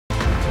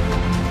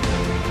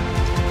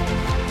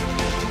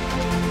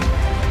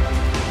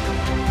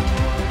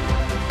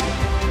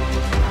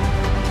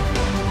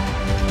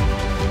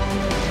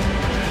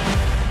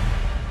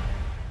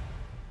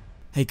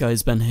Hey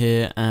guys, Ben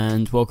here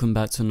and welcome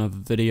back to another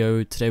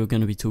video. Today we're going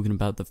to be talking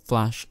about The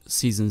Flash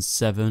Season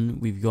 7.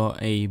 We've got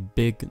a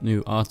big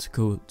new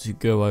article to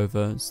go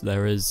over, so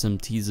there is some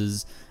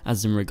teasers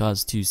as in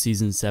regards to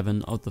Season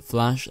 7 of The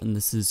Flash, and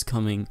this is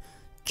coming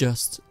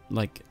just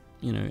like,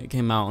 it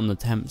came out on the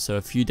 10th, so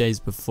a few days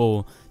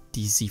before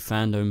DC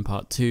Fandom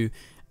Part 2,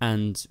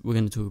 and we're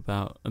going to talk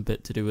about a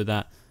bit to do with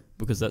that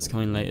because that's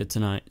coming later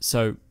tonight.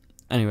 So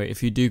anyway,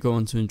 if you do go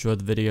on to enjoy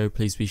the video,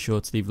 please be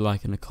sure to leave a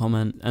like and a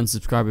comment, and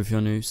subscribe if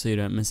you're new so you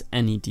don't miss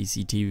any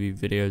DC TV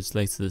videos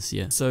later this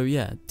year. So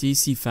yeah,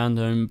 DC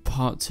Fandom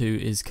Part 2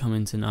 is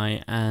coming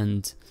tonight,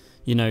 and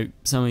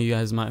some of you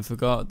guys might have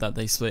forgot that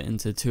they split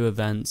into two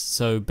events.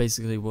 So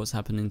basically what's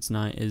happening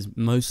tonight is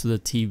most of the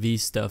TV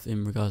stuff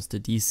in regards to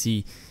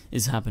DC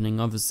is happening.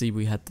 Obviously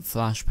we had the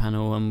Flash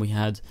panel and we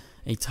had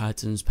a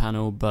Titans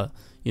panel, but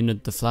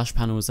the Flash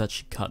panel was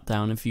actually cut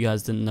down. If you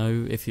guys didn't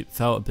know, if it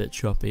felt a bit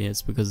choppy,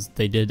 it's because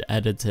they did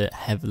edit it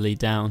heavily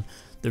down.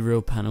 The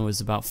real panel is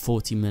about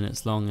 40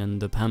 minutes long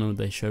and the panel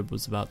they showed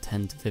was about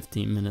 10 to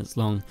 15 minutes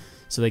long.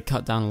 So they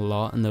cut down a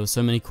lot, and there were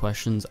so many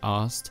questions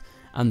asked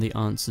and the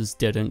answers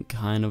didn't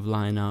kind of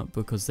line up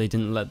because they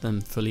didn't let them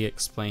fully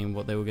explain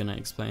what they were going to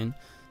explain.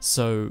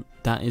 So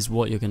that is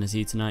what you're going to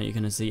see tonight. You're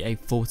going to see a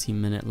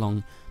 40-minute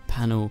long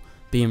panel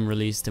being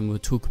released, and we'll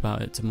talk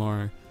about it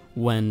tomorrow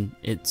when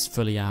it's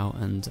fully out,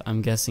 and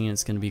I'm guessing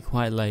it's going to be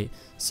quite late,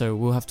 so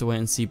we'll have to wait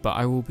and see, but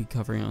I will be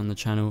covering it on the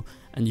channel,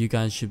 and you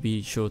guys should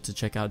be sure to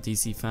check out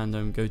DC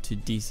Fandom. Go to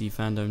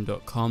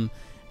dcfandom.com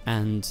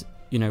and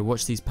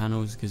watch these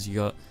panels, because you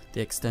got the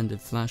extended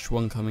Flash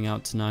one coming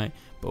out tonight,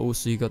 but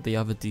also you got the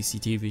other DC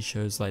TV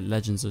shows like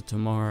Legends of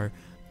Tomorrow,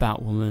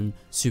 Batwoman,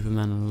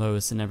 Superman and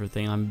Lois and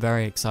everything. I'm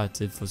very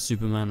excited for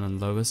Superman and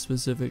Lois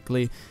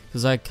specifically,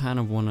 because I kind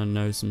of want to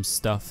know some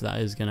stuff that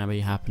is going to be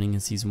happening in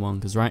season 1,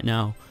 because right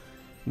now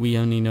we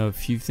only know a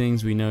few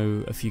things. We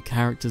know a few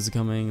characters are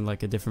coming,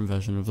 like a different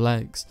version of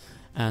Lex,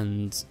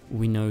 and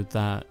we know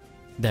that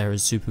there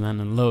is Superman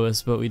and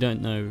Lois, but we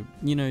don't know,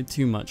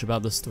 too much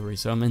about the story,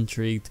 so I'm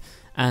intrigued.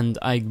 And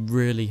I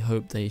really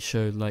hope they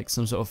showed like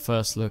some sort of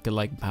first look at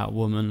like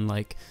Batwoman,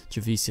 like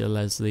Javicia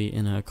Leslie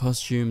in her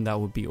costume. That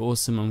would be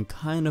awesome. I'm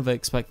kind of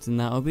expecting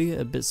that. I'll be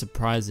a bit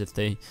surprised if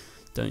they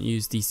don't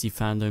use DC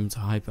Fandom to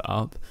hype it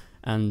up.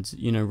 And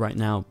right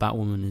now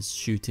Batwoman is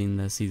shooting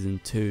their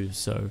season 2,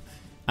 so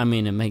I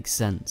mean it makes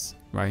sense,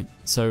 right?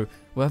 So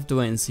we'll have to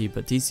wait and see,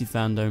 but DC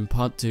Fandom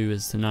Part 2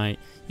 is tonight.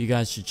 You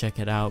guys should check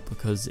it out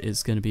because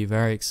it's going to be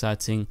very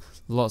exciting.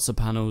 Lots of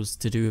panels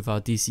to do with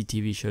our DC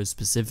TV shows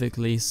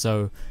specifically,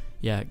 so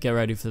yeah, get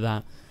ready for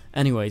that.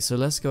 Anyway, so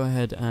let's go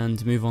ahead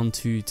and move on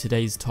to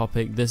today's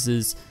topic. This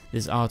is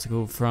this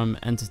article from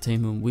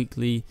Entertainment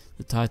Weekly.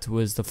 The title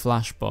is The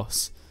Flash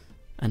Boss,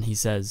 and he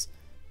says,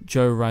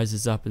 Joe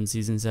rises up in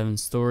Season 7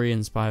 story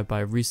inspired by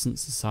recent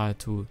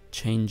societal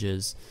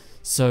changes.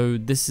 So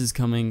this is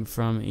coming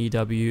from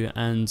EW,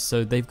 and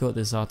so they've got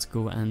this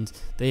article and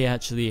they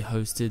actually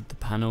hosted the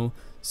panel.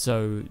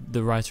 So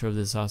the writer of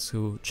this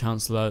article,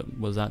 Chancellor,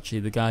 was actually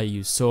the guy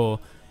you saw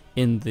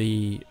in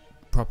the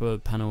proper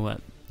panel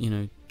at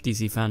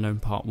DC Fandom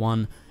Part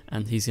 1,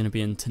 and he's going to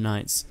be in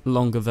tonight's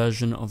longer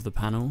version of the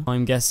panel.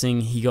 I'm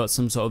guessing he got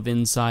some sort of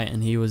insight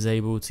and he was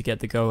able to get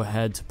the go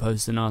ahead to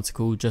post an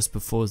article just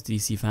before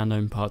DC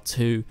Fandom Part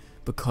 2,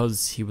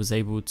 because he was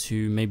able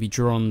to maybe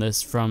draw on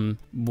this from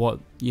what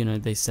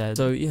they said.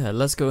 So yeah,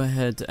 let's go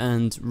ahead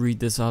and read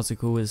this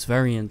article. It's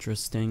very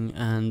interesting,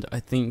 and I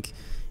think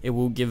it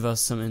will give us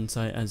some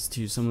insight as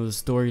to some of the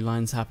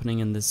storylines happening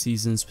in this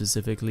season,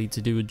 specifically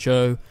to do with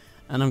Joe.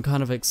 And I'm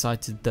kind of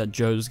excited that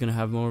Joe's going to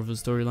have more of a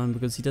storyline,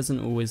 because he doesn't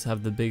always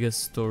have the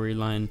biggest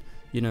storyline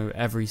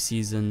every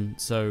season.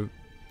 So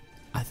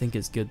I think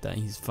it's good that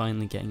he's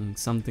finally getting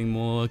something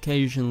more.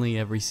 Occasionally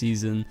every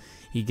season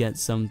he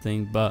gets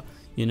something, but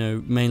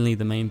mainly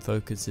the main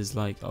focus is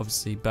like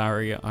obviously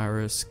Barry,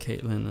 Iris,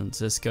 Caitlin and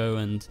Cisco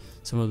and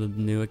some of the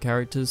newer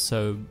characters.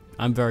 So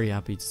I'm very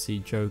happy to see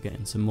Joe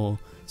getting some more,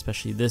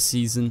 especially this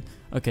season.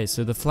 Okay,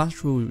 so the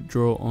Flash will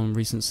draw on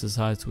recent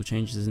societal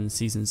changes in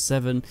Season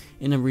 7.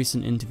 In a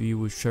recent interview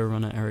with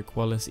showrunner Eric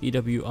Wallace,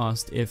 EW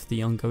asked if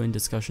the ongoing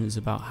discussions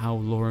about how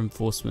law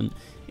enforcement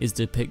is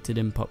depicted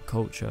in pop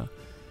culture,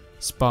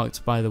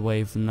 sparked by the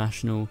wave of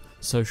national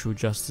social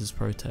justice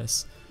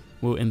protests,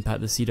 will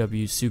impact the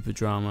CW's super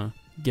drama,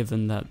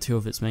 given that two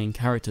of its main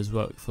characters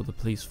work for the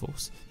police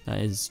force. That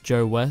is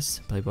Joe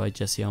West, played by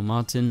Jesse L.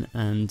 Martin,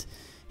 and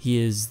he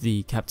is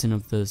the captain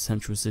of the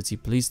Central City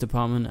Police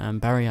Department,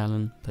 and Barry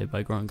Allen, played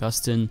by Grant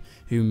Gustin,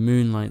 who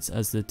moonlights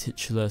as the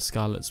titular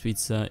Scarlet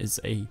Speedster, is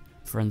a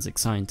forensic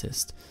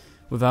scientist.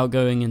 Without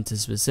going into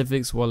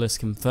specifics, Wallace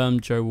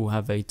confirmed Joe will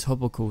have a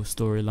topical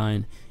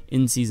storyline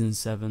in Season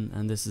 7,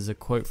 and this is a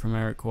quote from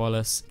Eric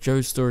Wallace.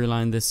 Joe's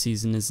storyline this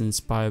season is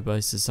inspired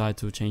by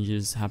societal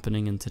changes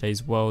happening in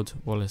today's world,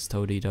 Wallace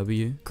told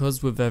EW.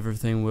 Because with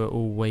everything we're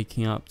all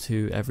waking up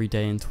to every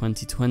day in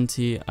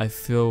 2020, I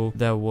feel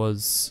there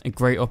was a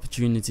great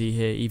opportunity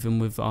here, even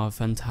with our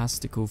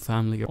fantastical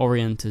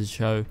family-oriented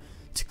show,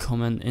 to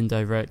comment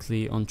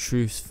indirectly on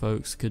truths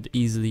folks could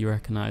easily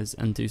recognize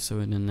and do so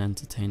in an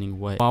entertaining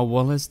way. While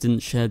Wallace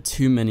didn't share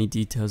too many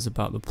details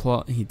about the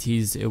plot, he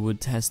teased it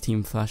would test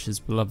Team Flash's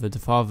beloved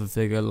father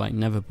figure like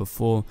never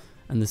before,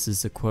 and this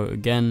is the quote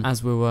again: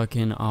 "As we're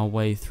working our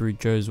way through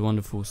Joe's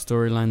wonderful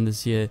storyline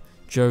this year,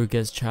 Joe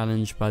gets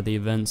challenged by the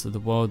events of the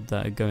world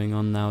that are going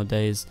on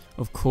nowadays,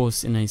 of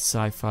course in a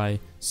sci-fi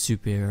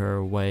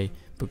superhero way,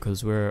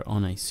 because we're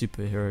on a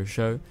superhero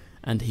show,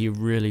 and he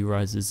really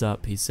rises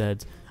up." He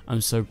said,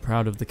 "I'm so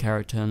proud of the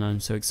character and I'm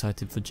so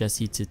excited for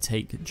Jesse to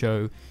take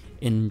Joe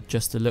in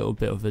just a little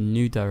bit of a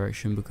new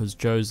direction, because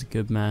Joe's a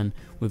good man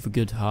with a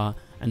good heart,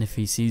 and if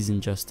he sees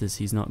injustice,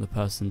 he's not the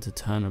person to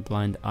turn a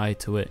blind eye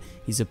to it.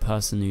 He's a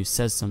person who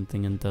says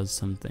something and does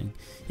something."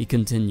 He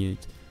continued,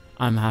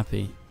 "I'm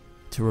happy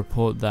to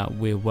report that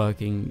we're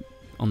working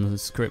on the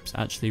scripts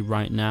actually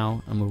right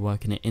now, and we're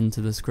working it into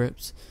the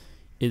scripts.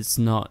 It's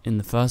not in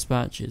the first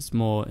batch, it's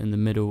more in the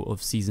middle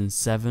of season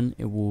 7.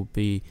 It will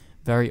be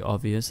very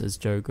obvious as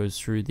Joe goes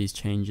through these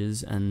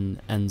changes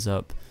and ends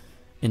up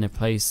in a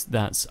place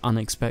that's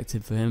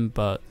unexpected for him,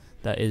 but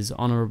that is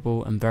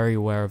honorable and very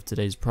aware of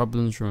today's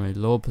problems from a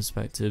lore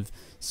perspective.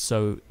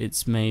 So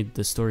it's made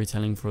the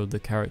storytelling for the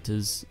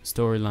character's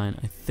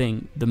storyline, I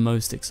think, the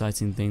most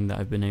exciting thing that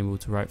I've been able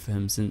to write for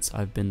him since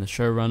I've been the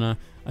showrunner.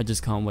 I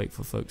just can't wait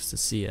for folks to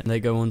see it." They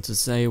go on to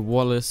say,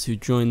 Wallace, who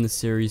joined the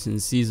series in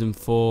season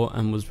 4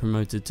 and was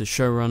promoted to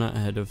showrunner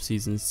ahead of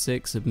season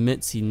 6,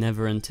 admits he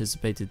never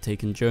anticipated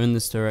taking Joe in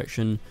this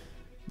direction.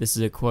 This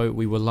is a quote: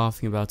 "We were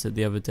laughing about it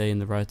the other day in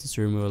the writer's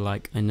room. We were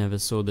like, I never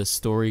saw this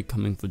story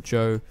coming for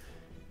Joe.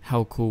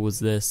 How cool was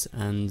this,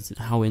 and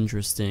how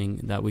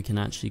interesting that we can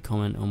actually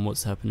comment on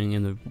what's happening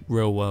in the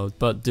real world,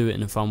 but do it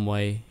in a fun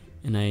way,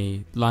 in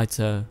a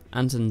lighter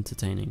and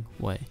entertaining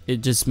way.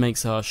 It just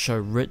makes our show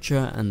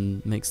richer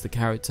and makes the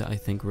character, I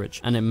think, rich,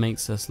 and it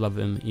makes us love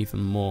him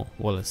even more,"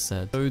 Wallace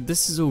said. So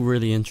this is all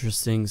really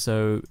interesting.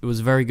 So it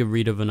was a very good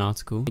read of an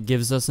article. It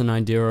gives us an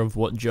idea of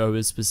what Joe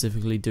is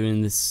specifically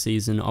doing this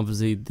season.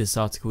 Obviously this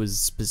article is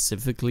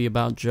specifically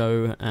about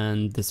Joe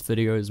and this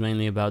video is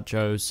mainly about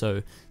Joe,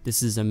 so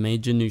this is a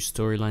major new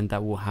storyline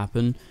that will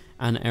happen,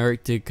 and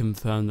Eric did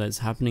confirm that it's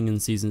happening in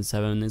season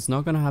 7. It's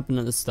not going to happen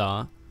at the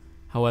start.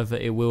 However,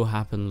 it will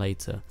happen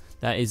later.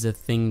 That is a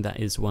thing that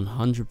is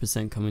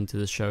 100% coming to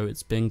the show.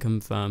 It's been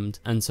confirmed,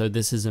 and so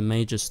this is a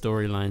major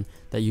storyline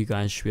that you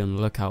guys should be on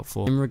the lookout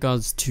for. In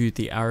regards to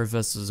the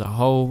Arrowverse as a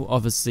whole,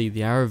 obviously the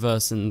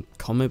Arrowverse and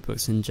comic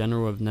books in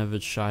general have never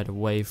shied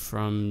away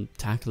from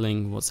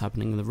tackling what's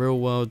happening in the real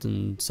world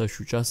and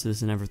social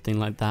justice and everything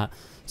like that.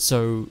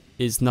 So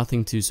it's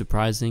nothing too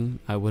surprising.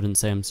 I wouldn't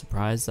say I'm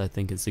surprised. I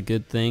think it's a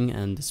good thing,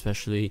 and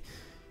especially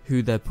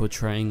who they're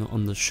portraying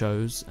on the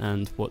shows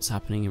and what's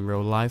happening in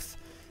real life.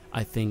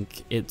 I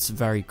think it's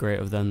very great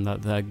of them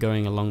that they're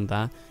going along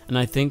that. And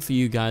I think for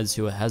you guys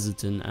who are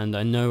hesitant, and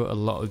I know a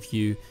lot of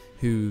you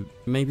who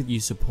maybe you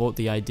support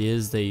the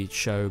ideas they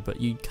show, but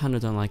you kind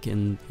of don't like it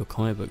in your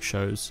comic book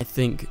shows. I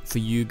think for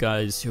you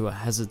guys who are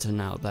hesitant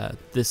out there,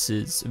 this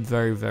is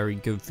very, very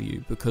good for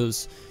you,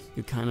 because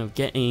you're kind of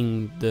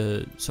getting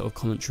the sort of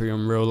commentary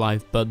on real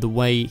life, but the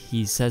way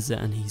he says it,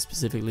 and he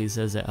specifically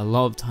says it a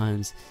lot of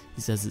times,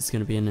 he says it's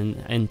going to be in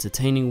an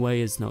entertaining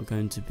way. It's not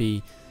going to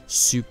be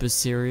super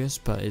serious,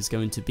 but it's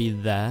going to be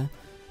there,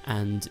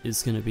 and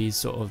it's going to be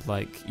sort of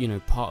like, you know,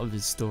 part of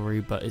his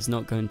story, but it's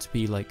not going to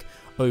be like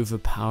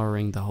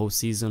overpowering the whole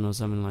season or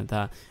something like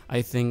that.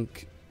 I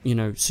think, you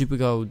know,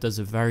 Supergirl does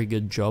a very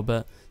good job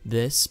at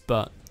this,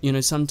 but you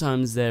know,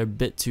 sometimes they're a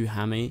bit too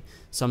hammy.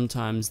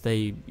 Sometimes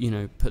they, you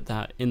know, put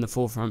that in the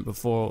forefront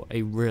before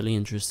a really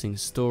interesting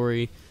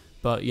story,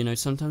 but you know,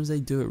 sometimes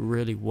they do it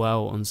really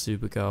well on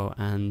Supergirl,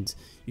 and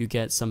you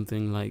get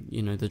something like,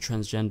 you know, the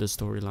transgender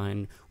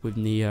storyline with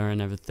Nia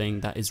and everything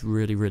that is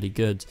really, really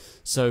good.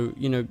 So,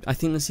 you know, I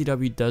think the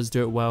CW does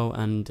do it well,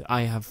 and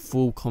I have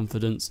full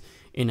confidence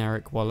in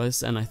Eric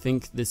Wallace, and I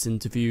think this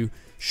interview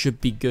should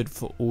be good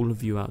for all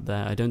of you out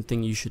there. I don't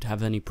think you should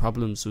have any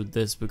problems with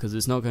this, because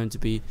it's not going to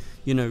be,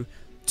 you know,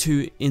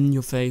 too in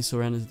your face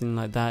or anything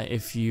like that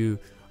if you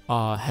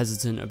are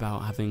hesitant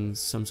about having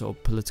some sort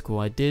of political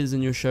ideas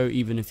in your show,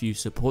 even if you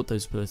support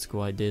those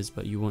political ideas,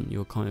 but you want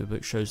your comic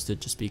book shows to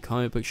just be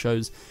comic book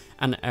shows.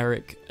 And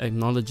Eric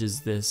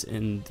acknowledges this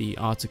in the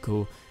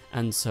article,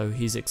 and so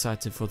he's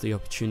excited for the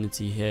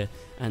opportunity here,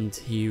 and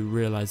he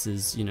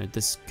realizes, you know,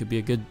 this could be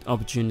a good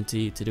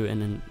opportunity to do it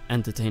in an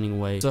entertaining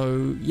way.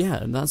 So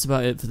yeah, that's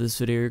about it for this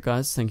video,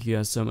 guys. Thank you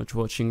guys so much for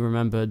watching.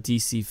 Remember,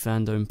 DC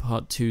Fandom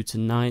Part 2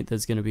 tonight.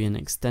 There's going to be an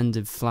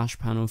extended Flash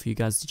panel for you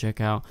guys to check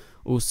out.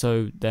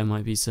 Also, there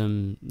might be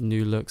some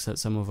new looks at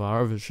some of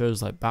our other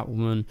shows like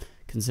Batwoman,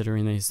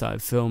 considering they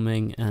started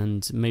filming,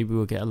 and maybe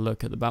we'll get a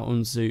look at the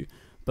Batwoman suit.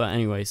 But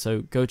anyway,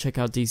 so go check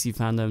out DC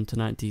Fandom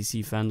tonight.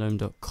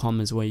 DCFandom.com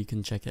is where you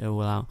can check it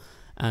all out,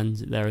 and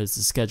there is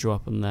the schedule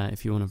up on there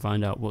if you want to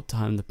find out what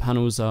time the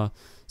panels are.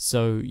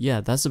 So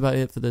yeah, that's about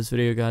it for this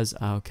video, guys.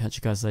 I'll catch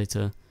you guys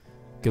later.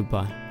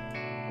 Goodbye.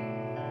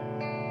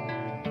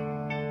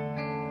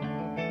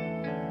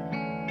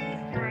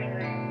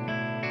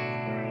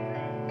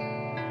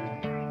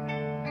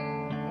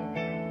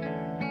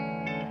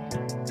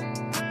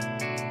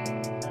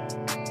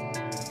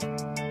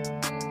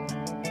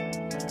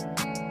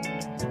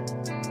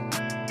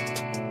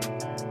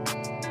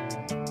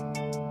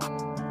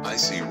 I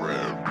see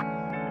red.